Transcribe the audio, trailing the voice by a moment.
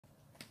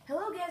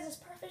Hello guys, it's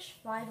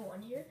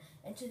Perfect51 here,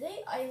 and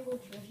today I am going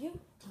to review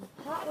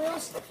the Hot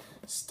Wheels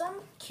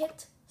Stunt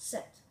Kit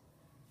set.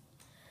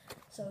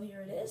 So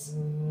here it is.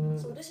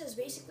 So this is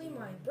basically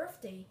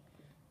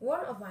one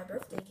of my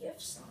birthday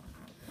gifts.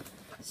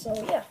 So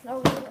yeah, now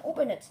we're going to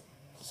open it.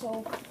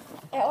 So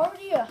I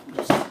already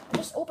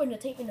just opened the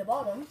tape in the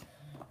bottom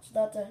so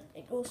that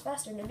it goes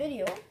faster in the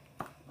video.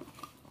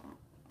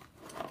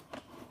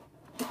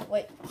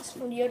 Wait, it's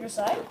from the other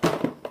side.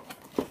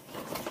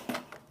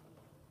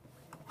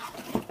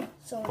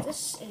 So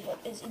this is what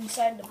is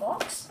inside the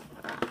box.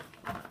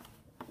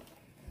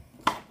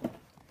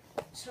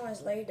 That's how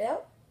it's laid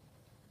out.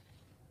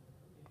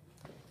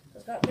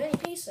 It's got many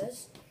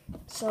pieces.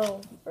 So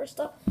first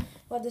up, we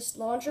got this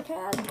launcher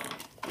pad.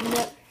 And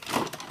then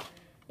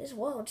this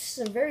is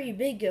a very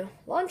big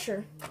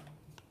launcher.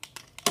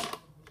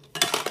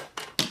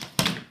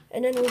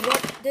 And then we've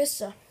got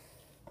this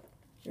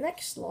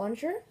next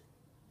launcher.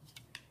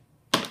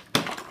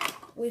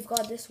 We've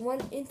got this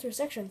one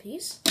intersection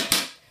piece.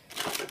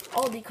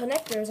 All the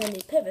connectors and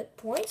the pivot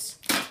points.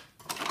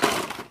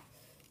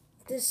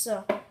 This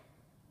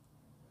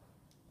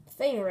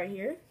thing right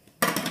here.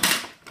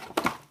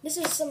 This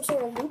is some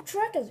sort of loop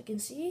track, as you can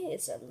see.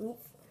 It's a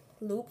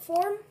loop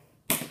form.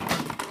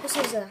 This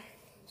is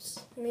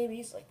maybe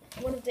it's like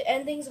one of the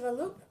endings of a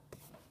loop.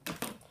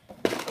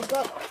 It's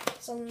got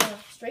some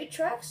straight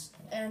tracks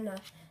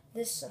and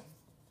this.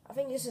 I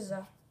think this is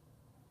a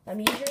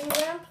measuring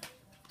ramp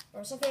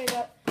or something like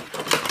that.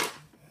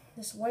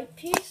 This white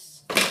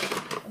piece.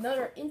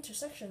 Another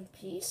intersection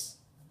piece.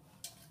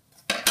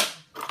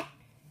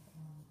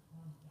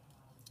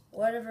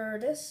 Whatever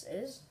this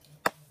is.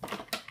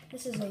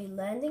 This is a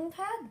landing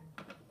pad.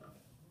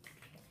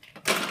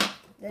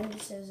 Then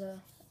this is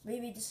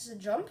maybe this is a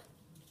jump.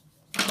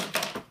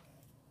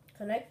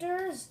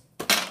 Connectors.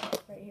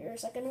 Right here,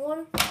 second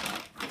one.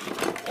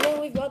 And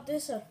then we've got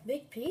this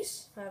big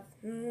piece.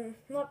 I'm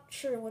not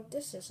sure what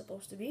this is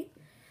supposed to be.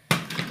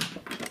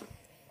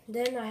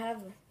 Then I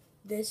have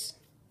this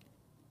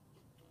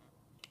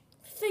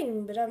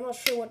thing, but I'm not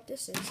sure what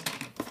this is.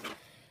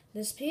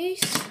 This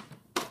piece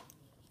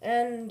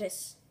and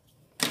this.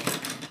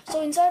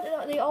 So inside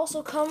they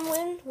also come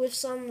in with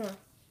some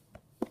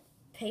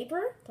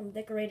paper, some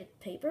decorated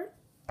paper,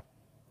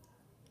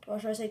 or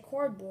should I say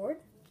cardboard.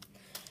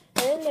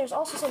 And then there's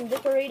also some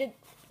decorated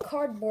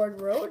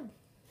cardboard road.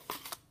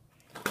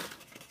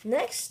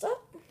 Next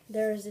up,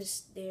 there's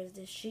this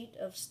sheet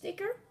of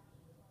sticker.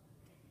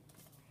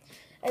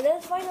 And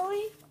then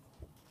finally,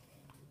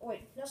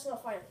 wait, that's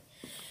not finally.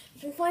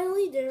 And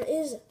finally, there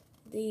is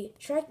the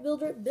Track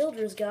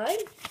Builder's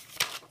Guide,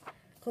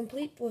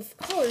 complete with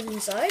colors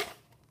inside.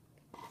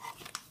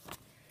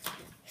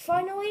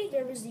 Finally,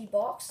 there is the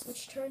box,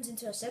 which turns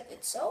into a set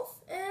itself,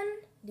 and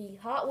the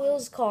Hot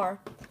Wheels car.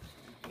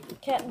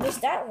 Can't miss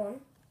that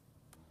one.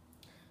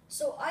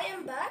 So I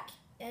am back,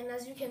 and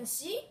as you can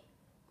see,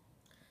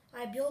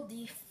 I built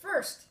the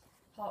first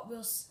Hot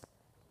Wheels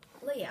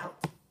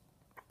layout.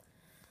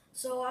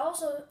 So I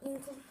also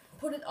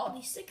put all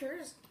the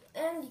stickers.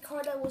 And the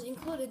car that was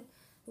included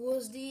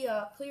was the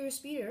clear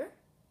speeder.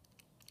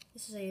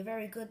 This is a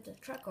very good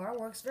track car.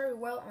 Works very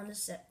well on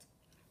this set.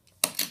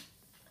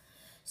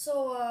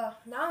 So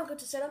now I'm going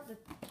to set up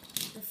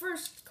the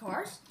first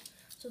cars.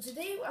 So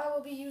today I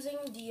will be using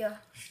the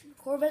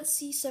Corvette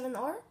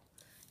C7R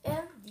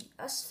and the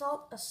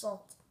Asphalt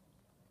Assault.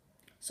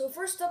 So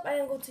first up, I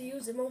am going to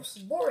use the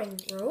most boring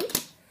road.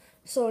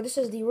 So this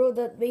is the road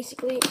that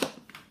basically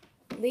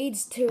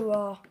leads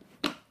to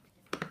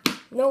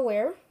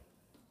nowhere.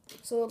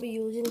 So we'll be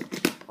using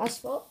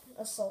Asphalt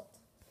Assault.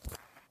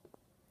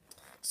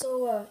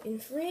 So in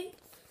 3,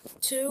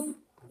 2,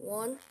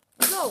 1,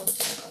 go!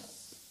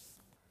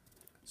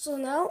 So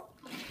now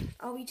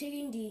I'll be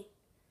taking the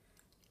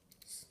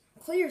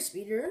clear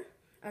speeder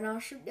and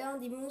I'll shoot down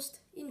the most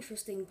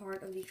interesting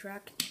part of the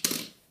track.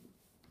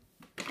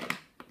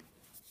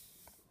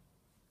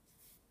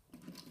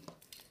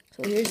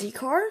 So here's the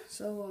car.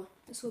 So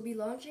this will be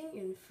launching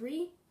in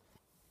 3,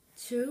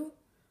 2,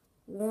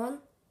 1,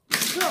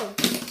 go!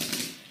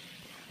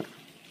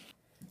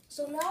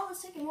 So now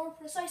let's take a more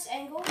precise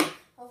angle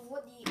of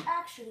what the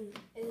action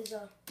is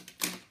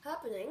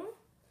happening.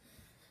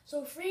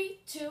 So 3,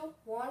 2,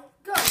 1,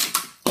 go!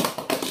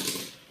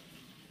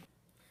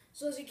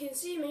 So as you can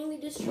see, mainly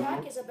this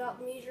track is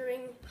about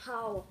measuring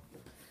how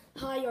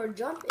high your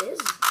jump is.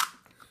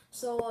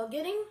 So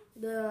getting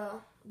the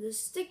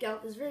stick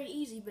out is very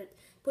easy, but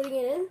putting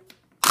it in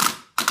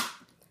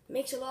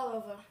makes a lot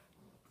of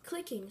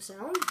clicking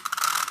sound.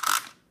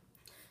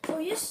 So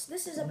yes,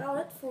 this is about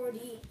it for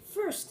the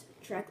first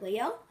track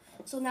layout.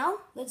 So now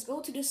let's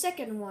go to the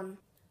second one.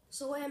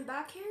 So I am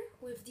back here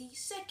with the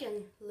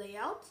second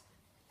layout.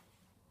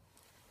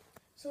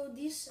 So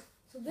this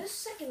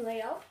second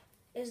layout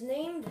is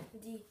named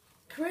the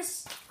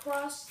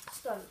Crisscross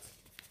Stunt,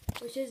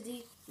 which is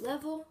the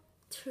level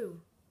 2.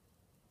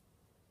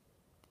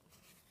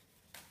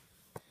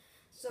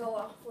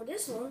 So for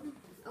this one,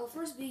 I'll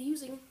first be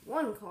using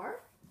one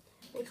car,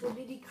 which will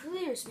be the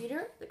clear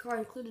speeder, the car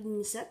included in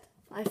the set.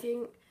 I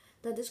think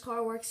that this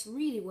car works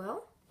really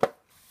well.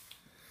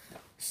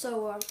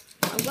 So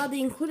I'm glad they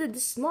included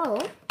this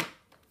model.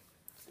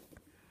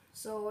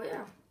 So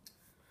yeah,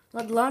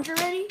 got the launcher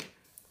ready.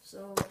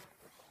 So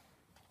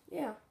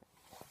yeah.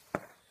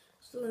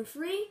 So in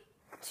 3,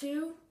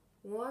 2,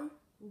 1,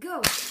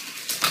 go.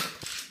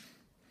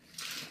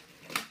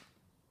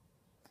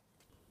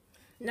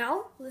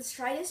 Now let's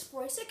try this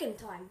for a second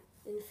time.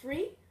 In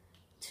 3,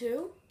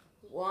 2,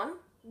 1,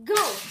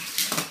 go.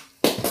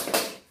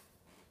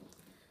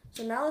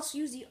 So now let's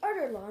use the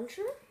other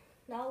launcher.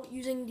 Now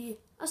using the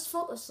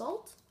Asphalt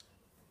Assault.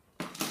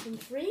 In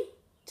 3,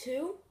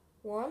 2,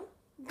 1,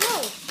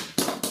 go.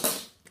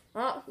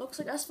 Looks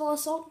like Asphalt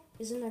Assault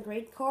isn't a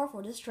great car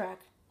for this track.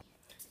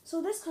 So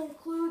this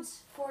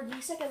concludes for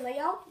the second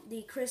layout,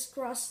 the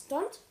crisscross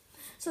stunt.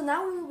 So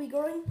now we will be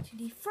going to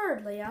the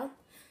third layout,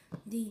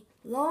 the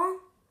long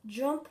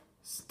jump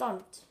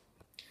stunt.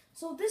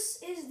 So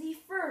this is the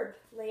third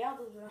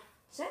layout of the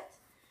set.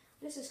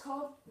 This is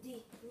called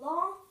the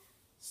long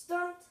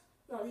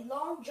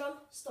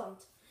jump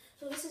stunt.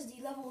 So this is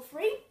the level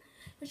 3,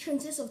 which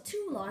consists of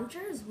 2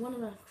 launchers, one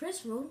on a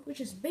crisp road, which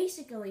is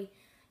basically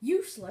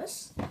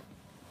useless.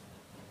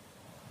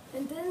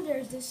 And then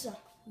there's this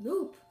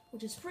loop,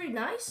 which is pretty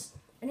nice.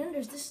 And then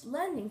there's this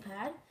landing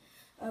pad.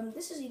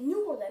 This is a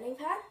newer landing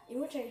pad,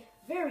 in which I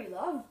very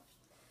love.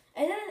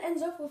 And then it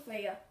ends up with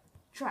a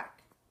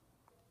track.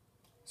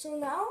 So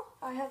now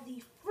I have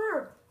the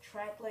third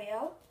track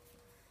layout.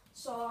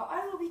 So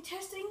I will be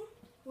testing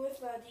with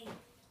the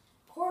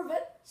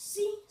Corvette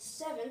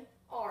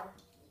C7R.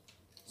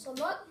 So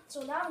now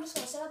I'm just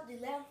going to set up the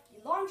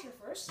launcher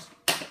first.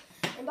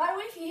 And by the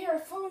way, if you hear a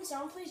phone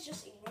sound, please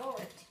just ignore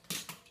it.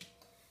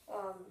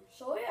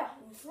 So yeah,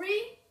 in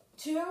 3,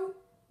 2,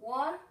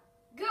 1,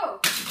 go.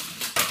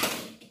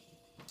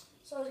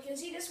 So as you can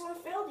see, this one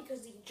failed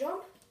because the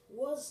jump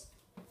was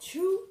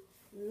too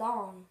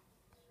long.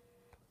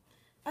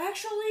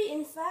 Actually,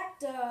 in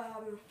fact,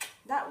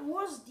 that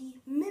was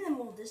the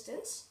minimal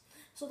distance.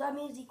 So that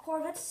means the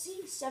Corvette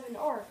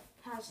C7R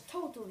has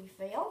totally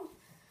failed.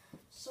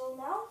 So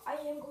now I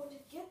am going to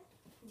get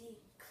the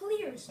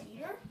clear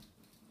speeder.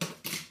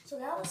 So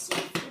now let's see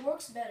if it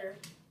works better.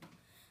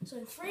 So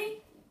in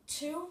 3,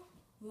 2,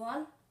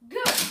 1,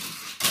 go!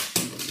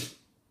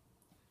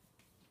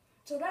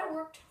 So that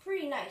worked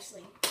pretty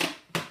nicely.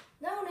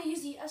 Now I'm going to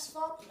use the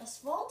Asphalt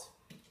Assault,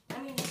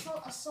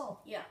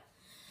 yeah.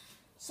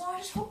 So I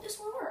just hope this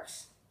one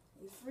works.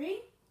 In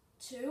 3,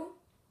 2,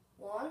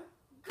 1,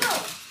 go!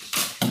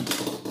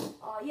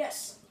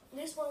 Yes,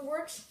 this one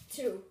works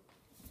too.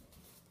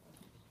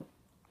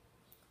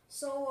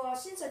 So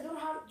since I don't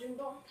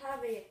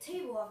have a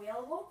table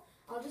available,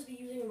 I'll just be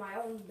using my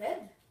own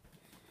bed.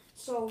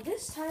 So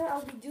this time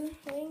I'll be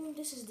doing,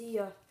 this is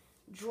the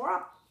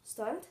drop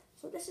stunt.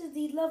 So this is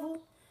the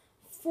level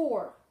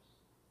 4.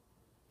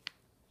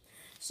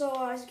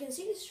 So as you can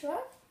see, this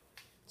track,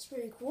 it's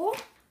pretty cool.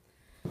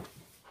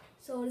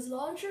 So this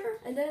launcher,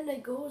 and then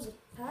it goes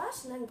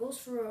past, and then goes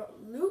through a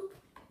loop,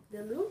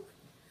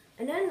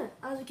 and then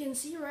as you can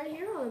see right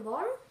here on the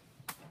bottom,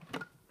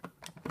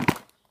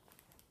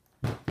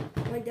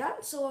 like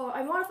that. So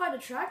I modified the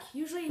track.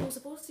 Usually it was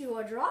supposed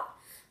to drop,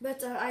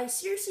 but I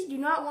seriously do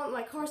not want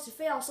my cars to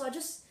fail, so I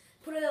just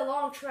put it a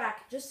long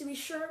track just to be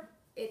sure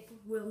it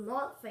will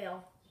not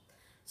fail.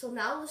 So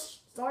now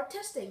let's start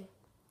testing.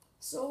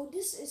 So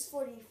this is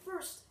for the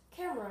first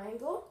camera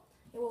angle.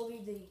 It will be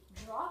the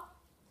drop.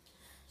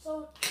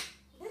 So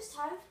this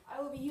time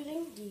I will be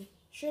using the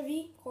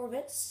Chevy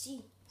Corvette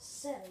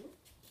C7.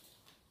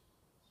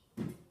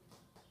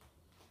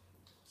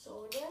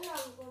 So then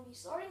I'm going to be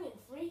starting in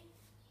 3,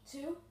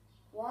 2,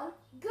 1,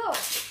 go!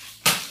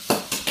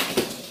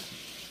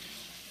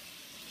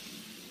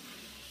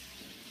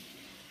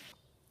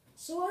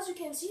 So as you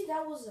can see,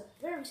 that was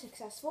very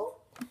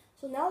successful.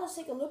 So now let's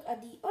take a look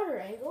at the other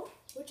angle,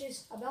 which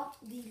is about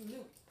the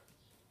loop.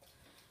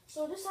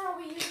 So this time I'll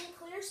be using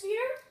clear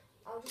speeder.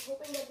 I'm just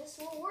hoping that this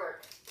will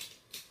work.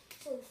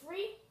 So in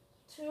 3,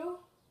 2,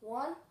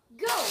 1,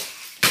 go!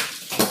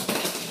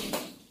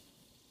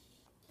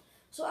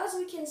 So as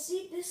we can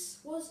see, this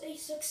was a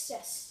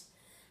success.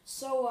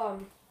 So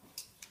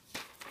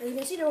as you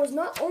can see, there was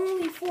not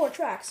only 4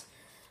 tracks.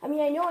 I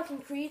mean, I know I can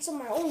create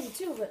some of my own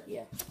too, but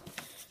yeah.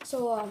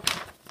 So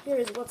here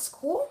is what's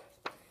cool.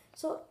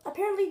 So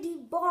apparently the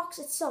box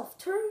itself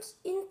turns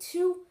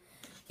into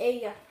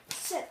a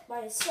set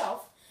by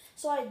itself.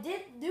 So I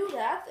did do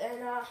that,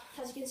 and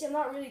as you can see, I'm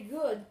not really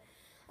good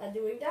at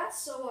doing that.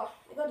 So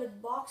I got the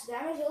box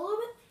damaged a little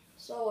bit.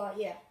 So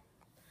yeah.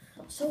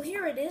 So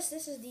here it is.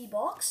 This is the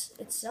box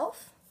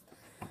itself.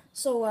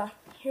 So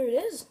here it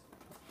is.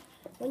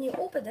 When you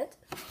open it,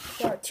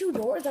 there are 2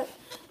 doors that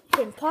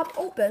you can pop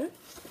open.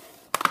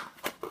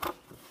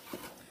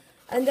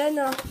 And then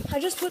I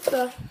just put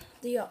the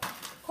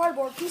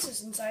cardboard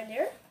pieces inside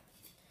there.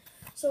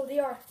 So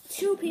there are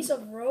 2 pieces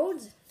of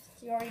roads,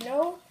 you already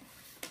know,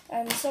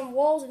 and some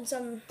walls and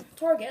some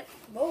target,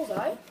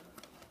 bullseye.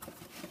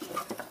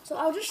 So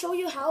I'll just show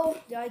you how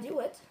I do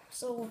it.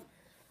 So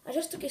I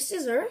just took a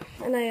scissor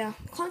and I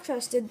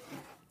contrasted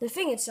the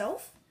thing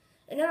itself.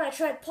 and then I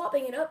tried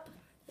popping it up.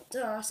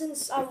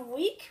 Since I'm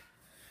weak,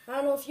 I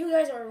don't know if you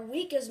guys are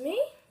weak as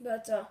me,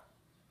 but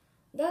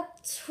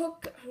that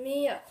took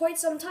me quite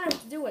some time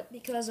to do it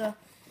because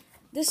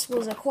this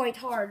was quite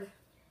hard.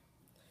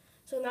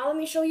 So now let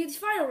me show you the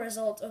final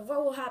result of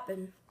what will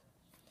happen.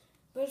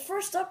 But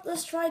first up,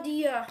 let's try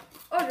the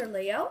other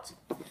layout.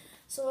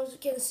 So as you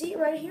can see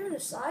right here on the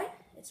side,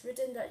 it's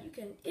written that you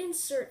can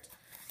insert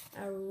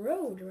a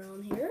road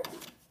around here.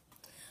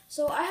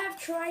 So I have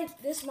tried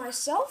this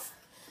myself.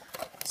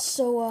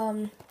 So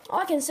all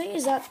I can say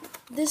is that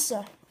this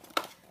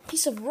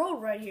piece of road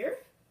right here,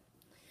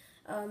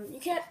 you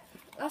can't,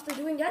 after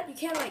doing that, you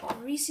can't like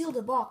reseal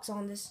the box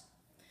on this.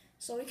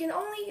 So you can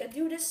only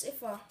do this if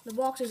the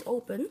box is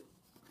open.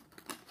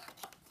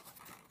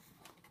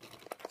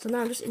 So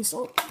now I'm just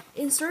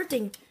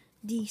inserting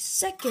the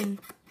second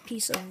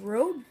piece of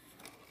road.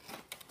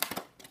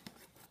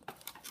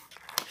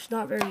 It's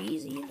not very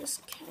easy in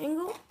this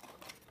angle.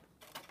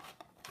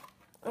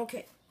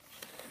 Okay.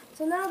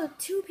 So now the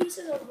two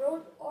pieces of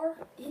road are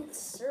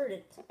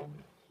inserted.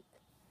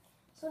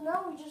 So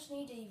now we just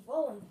need a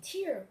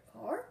volunteer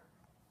car.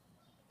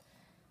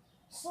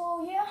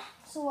 So yeah,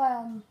 so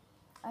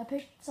I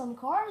picked some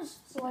cars.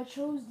 So I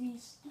chose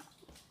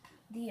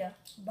the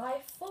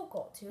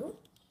bifocal two.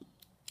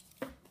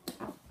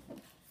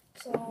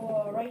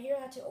 So right here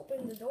I had to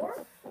open the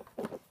door.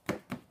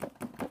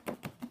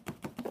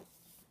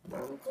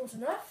 Close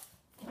enough.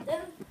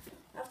 Then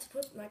I have to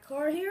put my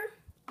car here.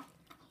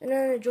 And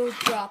then it just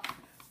drops.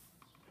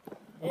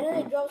 And then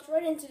it drops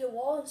right into the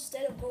wall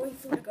instead of going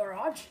through the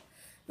garage.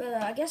 But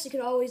I guess you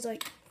could always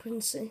like put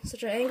in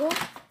such an angle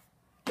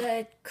that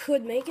it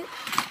could make it.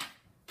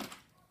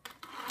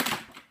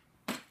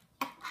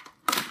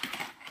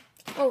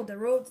 Oh, the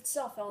road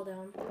itself fell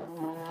down.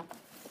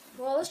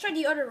 Well, let's try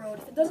the other road.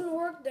 If it doesn't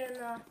work, then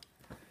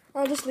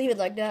I'll just leave it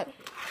like that.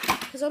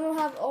 Because I don't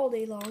have it all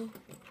day long.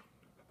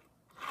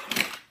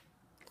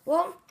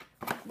 Well,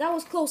 that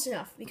was close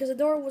enough because the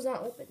door was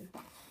not open.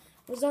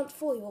 It was not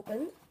fully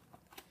open.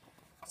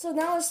 So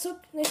now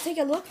let's take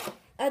a look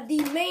at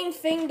the main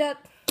thing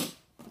that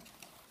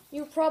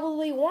you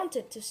probably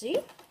wanted to see.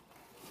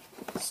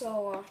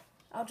 So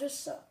I'll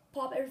just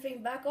pop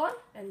everything back on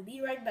and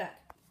be right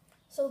back.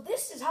 So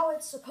this is how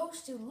it's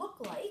supposed to look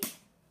like.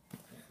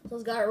 So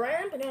it's got a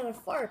ramp and then a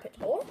fire pit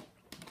hole.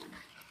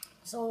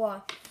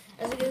 So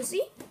as you can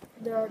see,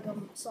 there are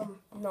some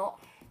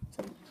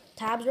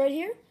tabs right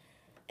here.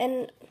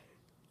 And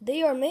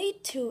they are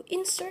made to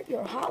insert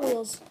your Hot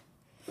Wheels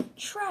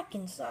track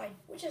inside,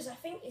 which is, I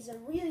think, is a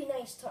really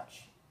nice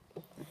touch.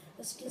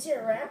 As you can see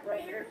a ramp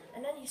right here,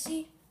 and then you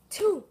see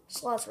two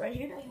slots right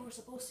here that you were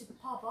supposed to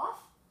pop off.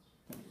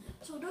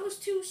 So those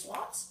two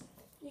slots,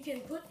 you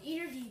can put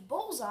either the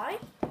bullseye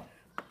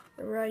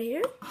right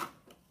here,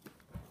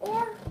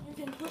 or you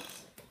can put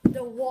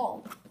the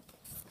wall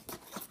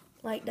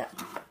like that.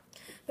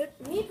 But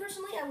me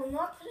personally, I will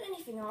not put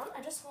anything on.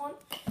 I just want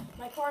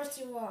my cars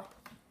to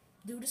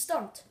do the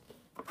stunt.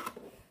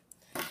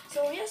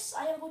 So yes,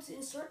 I am going to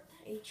insert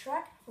a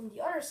track from the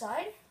other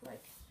side,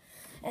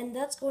 and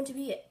that's going to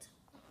be it.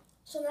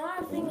 So now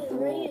everything is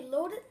ready and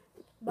loaded.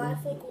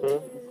 Bifocal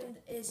 2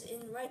 is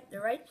in the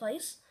right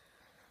place.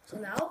 So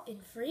now in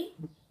 3,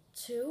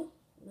 2,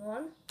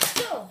 1,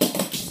 go!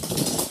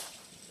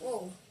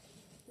 Whoa,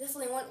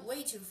 definitely went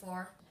way too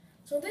far.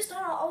 So this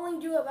time I'll only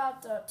do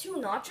about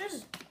 2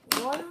 notches.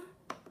 1,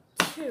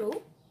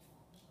 2.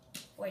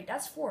 Wait,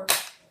 that's 4.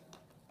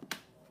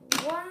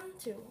 1,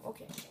 2.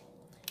 Okay.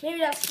 Maybe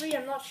that's 3,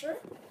 I'm not sure.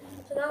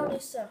 So now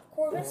this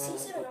Corvette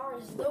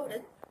C7R is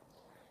loaded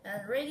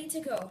and ready to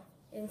go.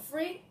 In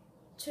 3,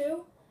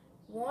 2,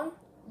 1,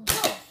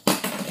 go!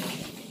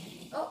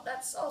 Oh,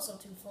 that's also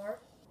too far.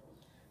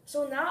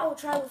 So now I'll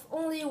try with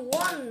only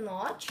 1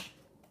 notch.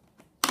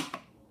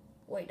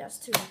 Wait, that's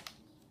 2.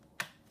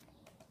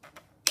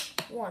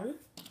 1.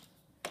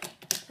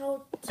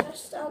 I'll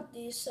test out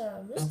this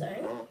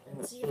Mustang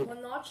and see if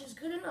 1 notch is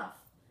good enough.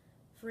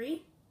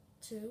 3,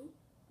 2,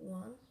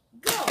 1,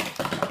 go!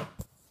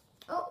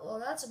 Oh, well,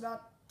 that's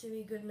about to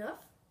be good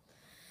enough.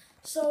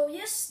 So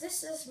yes,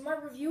 this is my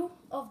review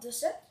of the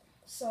set.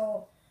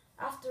 So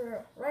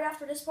right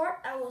after this part,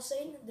 I will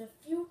say the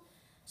few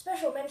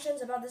special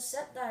mentions about this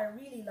set that I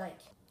really like.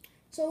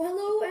 So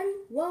hello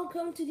and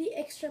welcome to the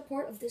extra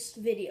part of this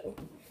video.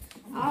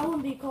 I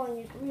won't be calling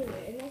it really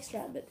an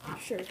extra, but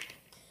sure.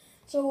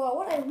 So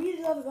what I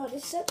really love about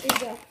this set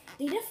is that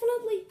they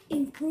definitely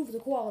improve the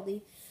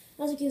quality.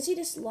 As you can see,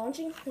 this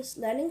landing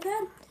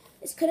pad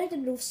is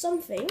connected with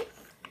something.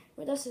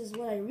 But this is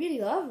what I really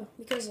love,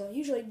 because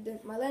usually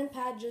my landing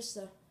pad just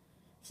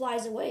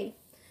flies away.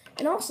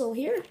 And also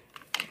here,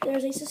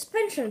 there's a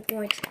suspension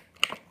point.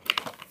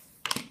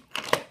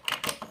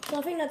 So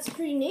I think that's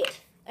pretty neat,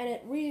 and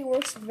it really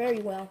works very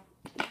well.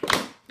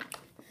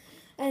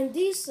 And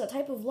these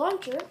type of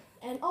launcher,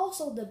 and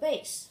also the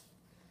base,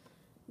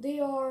 they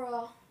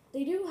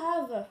do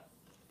have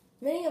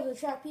many of the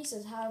track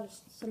pieces have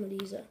some of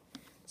these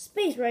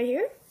space right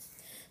here.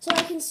 So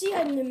I can see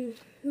in the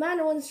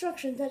manual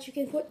instructions that you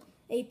can put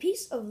a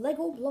piece of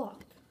Lego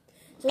block.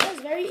 So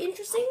that's very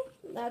interesting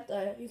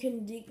that you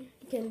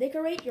can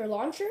decorate your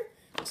launcher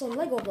with some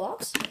Lego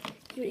blocks.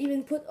 You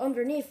even put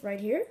underneath right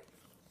here.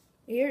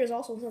 Here is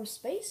also some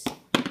space.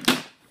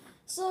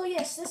 So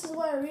yes, this is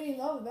what I really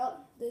love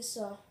about this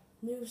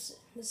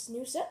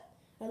new set.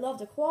 I love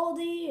the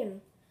quality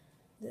and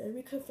the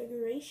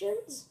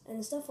reconfigurations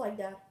and stuff like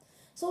that.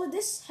 So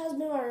this has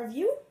been my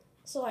review.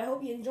 So I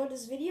hope you enjoyed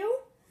this video.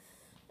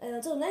 And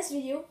until the next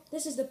video,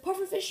 this is the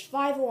Pufferfish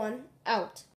 5-1 out.